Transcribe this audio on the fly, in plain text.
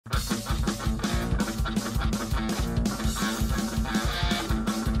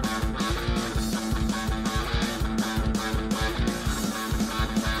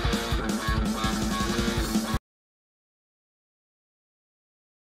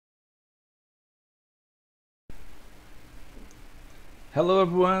Hello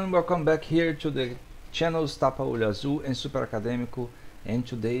everyone, welcome back here to the channels Tapa Olho Azul and Super Acadêmico, and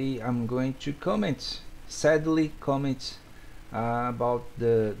today I'm going to sadly comment about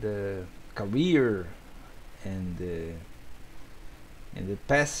the career and the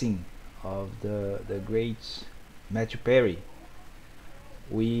passing of the great Mattheu Perry.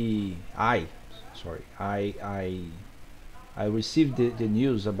 I received the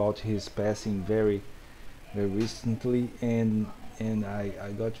news about his passing very recently, and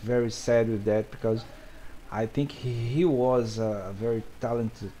I got very sad with that because I think he was a very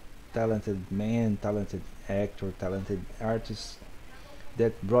talented man, talented actor, talented artist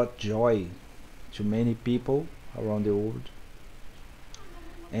that brought joy to many people around the world.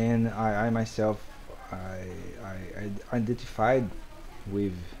 And I myself, I identified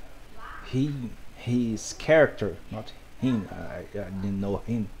with he his character, not him. I didn't know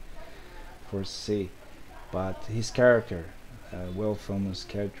him per se, but his character, well famous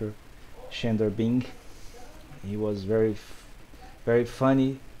character, Chandler Bing. He was very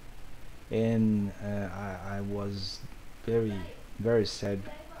funny, and I was very sad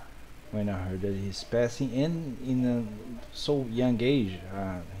when I heard that he's passing, and in a so young age.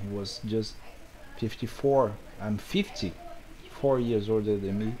 He was just 54. I'm 50, 4 years older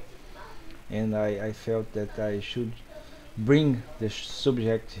than me, and I felt that I should bring the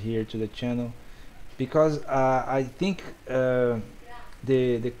subject here to the channel because I think the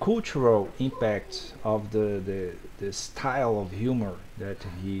cultural impact of the style of humor that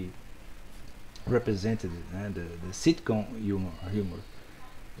he represented, and the sitcom humor,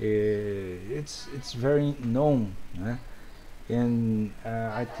 it's very known, and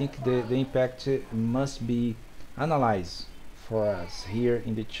I think the impact must be analyzed for us here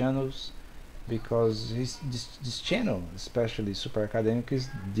in the channels, because this channel, especially Super Academic, is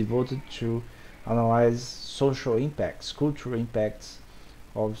devoted to analyze social impacts, cultural impacts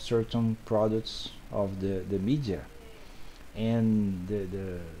of certain products of the media. And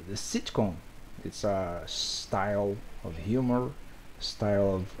the sitcom, it's a style of humor,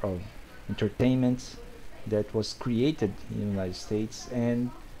 style of entertainment that was created in the United States, and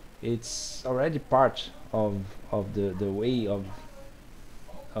it's already part of the way of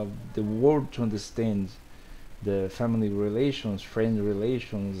the world to understand the family relations, friend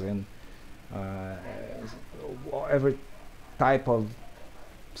relations, and every type of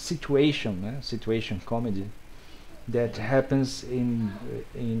situation comedy that happens in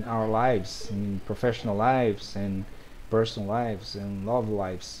our lives, in professional lives and personal lives and love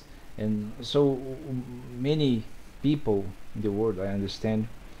lives. And so many people in the world, I understand.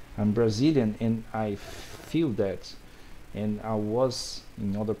 I'm Brazilian, and I feel that, and I was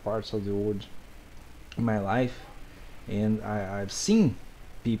in other parts of the world in my life, and I've seen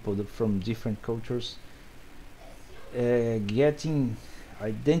people from different cultures getting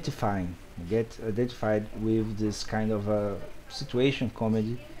identifying get identified with this kind of situation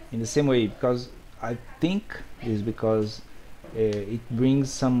comedy in the same way, because I think is because it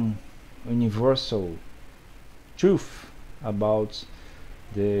brings some universal truth about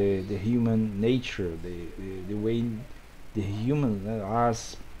the human nature, the way the human,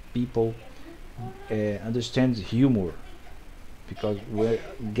 us people, understand humor, because we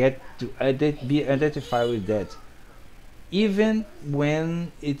get to be identified with that, even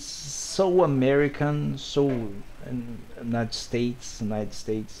when it's so American, so United States,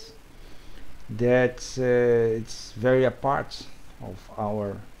 that it's very apart of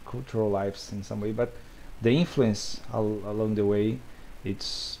our cultural lives in some way. But the influence along the way,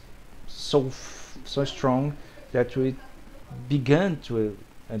 it's so strong that we began to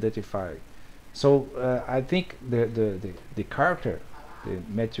identify. So I think the character, the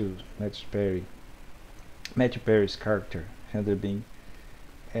Matthew Perry's character, Handler Bing,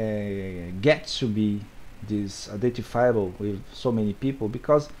 gets to be this identifiable with so many people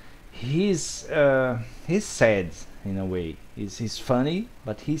because he's sad in a way. He's funny,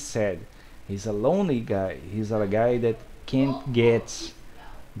 but he's sad. He's a lonely guy. He's a guy that can't get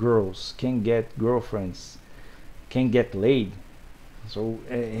girls, can't get girlfriends, can't get laid. So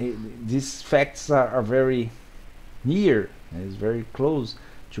these facts are very near, is very close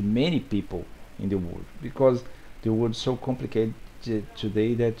to many people in the world, because the world is so complicated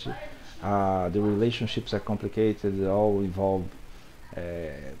today that the relationships are complicated. They all involve uh,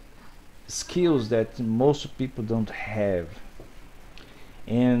 skills that most people don't have,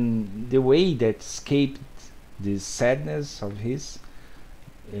 and the way that escaped this sadness of his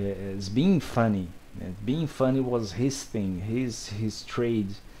is being funny. And being funny was his thing, his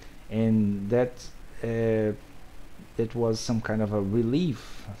trade, and that was some kind of a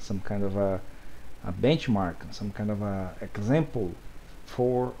relief, some kind of a benchmark, some kind of a example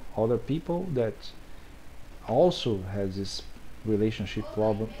for other people that also has this relationship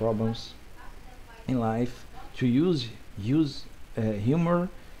problems in life, to use humor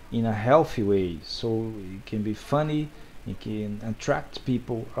in a healthy way, so it can be funny, it can attract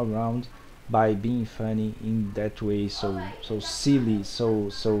people around by being funny in that way, so silly,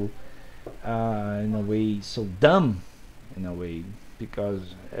 in a way so dumb, in a way,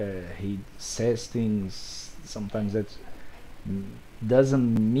 because he says things sometimes that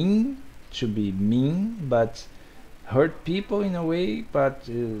doesn't mean to be mean, but hurt people in a way, but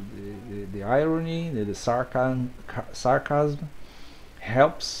the irony, the sarcasm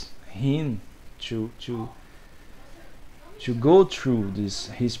helps him to go through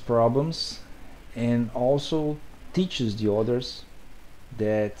his problems, and also teaches the others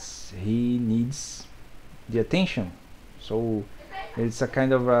that he needs the attention. So it's a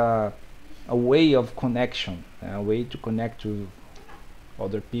kind of a way of connection, a way to connect to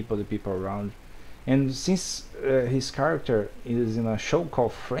other people, the people around. And since his character is in a show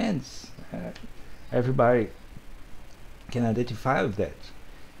called Friends, everybody can identify with that.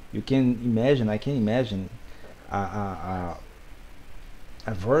 You can imagine, I can imagine a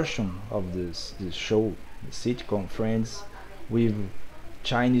version of this show, the sitcom Friends, with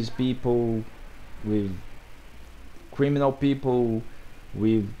Chinese people, with criminal people,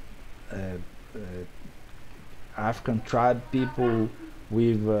 with uh, uh, African tribe people,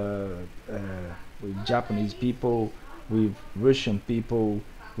 with Japanese people, with Russian people,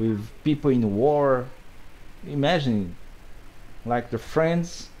 with people in war. Imagine, like the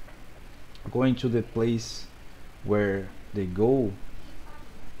Friends going to the place where they go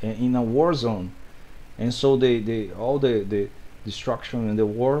in a war zone, and so they all the destruction and the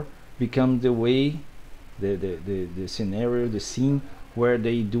war become the way, the scenario, the scene where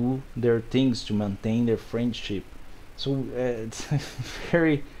they do their things to maintain their friendship. So it's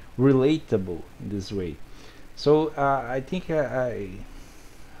very relatable in this way. So I think I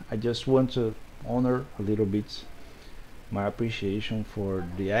just want to honor a little bit my appreciation for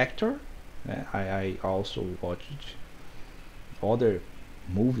the actor. I also watched other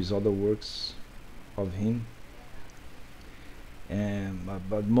movies, other works of him, and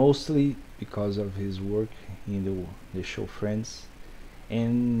but mostly because of his work in the show Friends.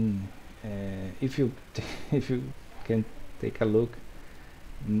 And if you if you can take a look,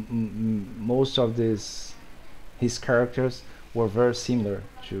 most of his characters were very similar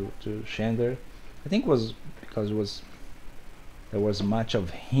to Chandler. I think it was because there was much of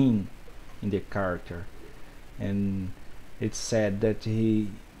him in the character, and it's sad that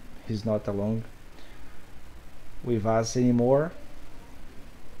he's not along with us anymore.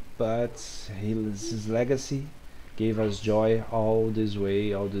 But his legacy gave us joy all this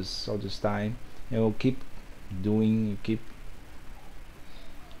way, all this time, and will keep doing, keep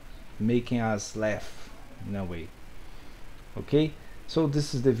making us laugh in a way. Okay, so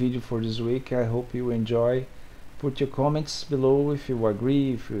this is the video for this week. I hope you enjoy. Put your comments below if you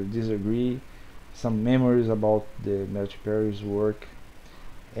agree, if you disagree, some memories about the Mattheu Perry's work,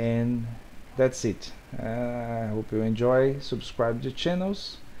 and that's it. I hope you enjoy. Subscribe to the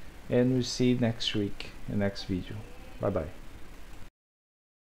channels, and we'll see you next week in the next video. Bye bye.